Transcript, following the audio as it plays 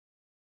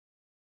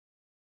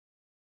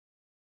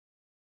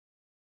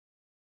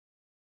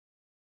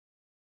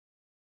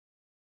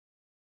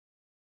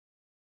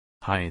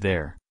Hi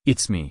there,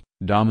 it's me,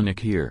 Dominic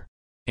here.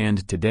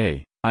 And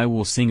today, I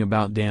will sing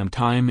about Damn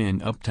Time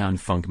and Uptown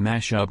Funk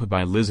Mashup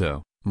by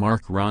Lizzo,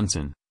 Mark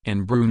Ronson,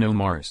 and Bruno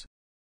Mars.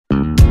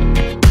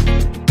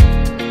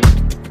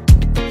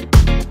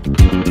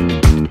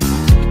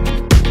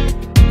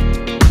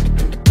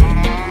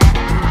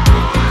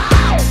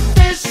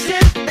 This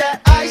shit, that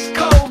ice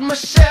cold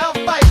Michelle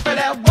fight for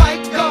that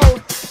white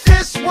gold.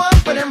 This one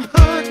for them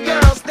hood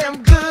girls,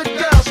 them good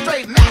girls,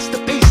 straight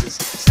masterpieces.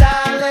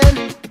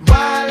 Stylin',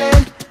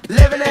 wildin',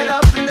 living it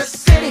up in the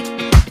city.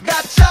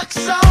 Got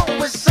Chuck's on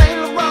with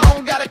Saint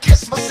Laurent, gotta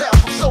kiss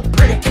myself, I'm so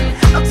pretty.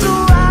 I'm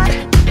too hot,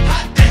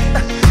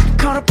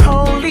 call the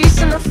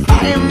police and the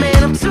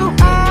fireman. I'm too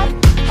hot,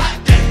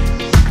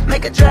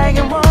 make a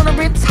dragon wanna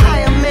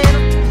retire,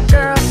 man.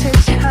 Girls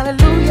hit you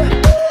hallelujah,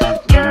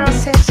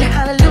 girls hit you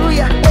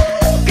hallelujah,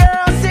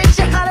 girls hit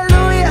you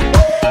hallelujah.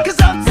 Cause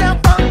Uptown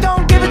Funk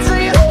gon' give it to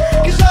you,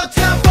 cause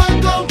Uptown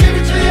Funk gon' give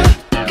it to you,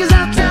 cause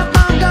Uptown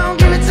Funk gon'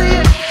 give it to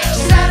you.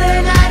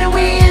 Saturday night and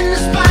we in the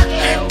spot,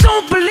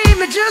 don't believe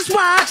me, just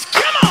watch.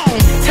 Come on,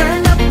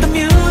 turn up the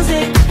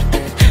music,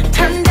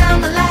 turn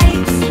down the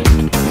lights.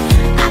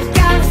 I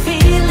got a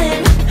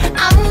feeling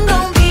I'm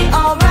gon' be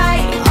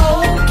alright,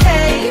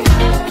 okay,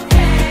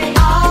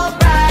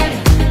 alright.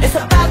 It's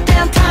about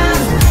damn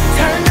time.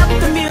 Turn up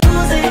the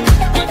music,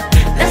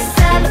 let's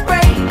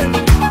celebrate.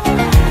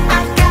 I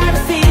got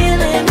a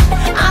feeling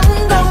I'm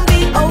gon'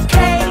 be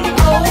okay,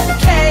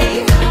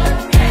 okay,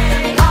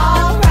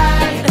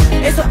 alright.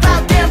 It's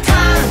about damn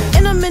time.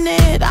 In a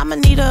minute, I'ma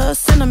need a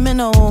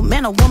sentimental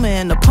man or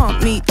woman to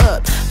pump me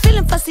up.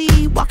 Feeling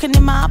fussy, walking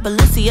in my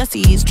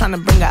Balenciennes, trying to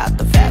bring out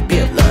the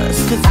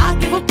fabulous. Cause I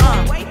give a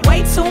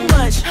way too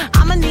much.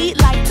 I'ma need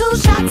like 2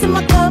 shots in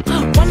my cup.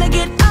 Wanna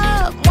get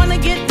up, wanna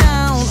get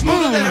down.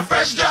 Smoother than a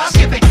fresh drop.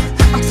 Skip it.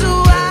 I'm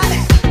too hot.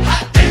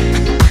 Hot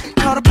damn.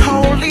 Call the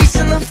police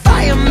and the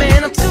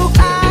fireman. I'm too